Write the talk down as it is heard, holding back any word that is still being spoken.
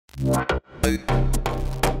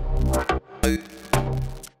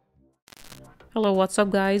Hello, what's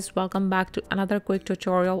up guys, welcome back to another quick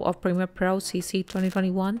tutorial of Premiere Pro CC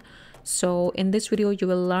 2021. So in this video you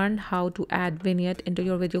will learn how to add vignette into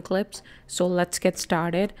your video clips. So let's get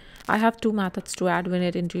started. I have two methods to add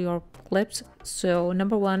vignette into your clips. So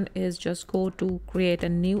number one is just go to create a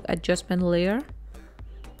new adjustment layer,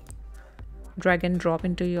 drag and drop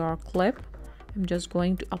into your clip. I'm just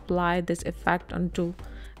going to apply this effect onto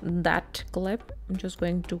that clip. I'm just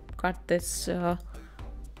going to cut this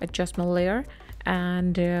adjustment layer,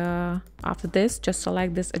 and after this just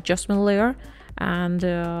select this adjustment layer and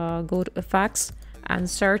go to effects and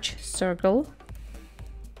search circle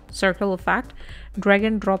effect. Drag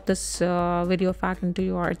and drop this video effect into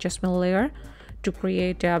your adjustment layer to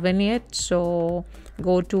create a vignette. So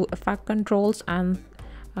go to effect controls and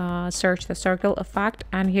search the circle effect,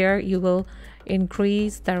 and here you will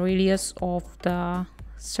increase the radius of the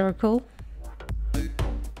circle,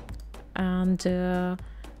 and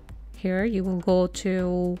here you will go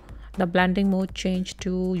to the blending mode, change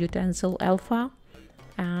to utensil alpha,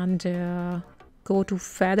 and go to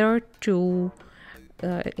feather to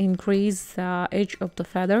increase the edge of the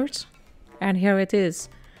feathers, and here it is.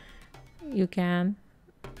 You can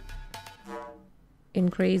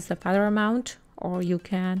increase the feather amount, or you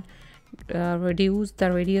can reduce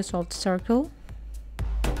the radius of the circle.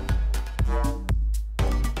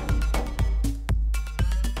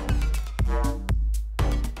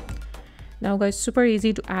 Now guys, super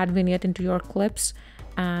easy to add vignette into your clips.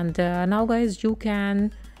 And now guys, you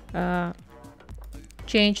can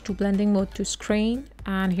change to blending mode to screen,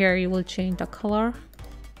 and here you will change the color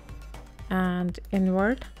and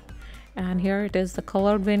invert, and here it is the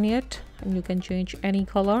colored vignette, and you can change any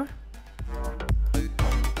color.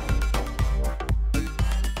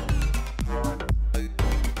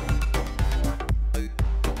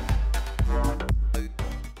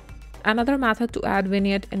 Another method to add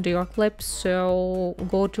vignette into your clips, so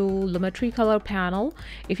go to Lumetri color panel.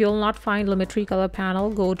 If you will not find Lumetri color panel,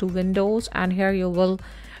 go to Windows, and here you will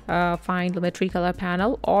find Lumetri color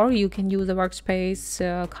panel, or you can use the workspace,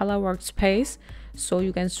 color workspace. So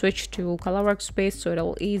you can switch to color workspace, so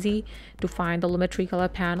it'll easy to find the Lumetri color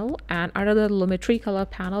panel, and under the Lumetri color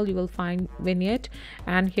panel you will find vignette,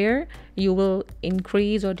 and here you will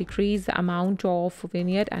increase or decrease the amount of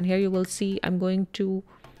vignette, and here you will see I'm going to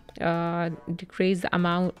decrease the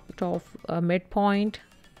amount of midpoint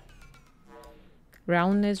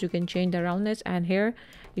roundness. You can change the roundness, and here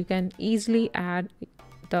you can easily add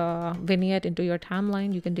the vignette into your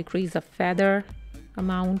timeline. You can decrease the feather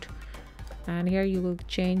amount, and here you will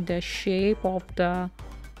change the shape of the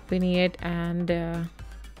vignette and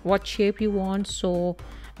what shape you want. So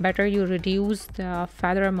better you reduce the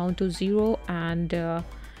feather amount to 0, and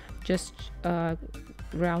just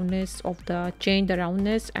roundness of the change the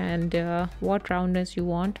roundness and what roundness you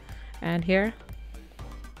want, and here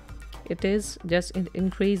it is just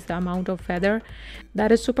increase the amount of feather.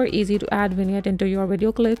 That is super easy to add vignette into your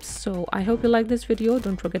video clips. So I hope you like this video.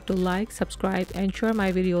 Don't forget to like, subscribe, and share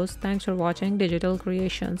my videos. Thanks for watching Digital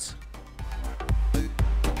Creations.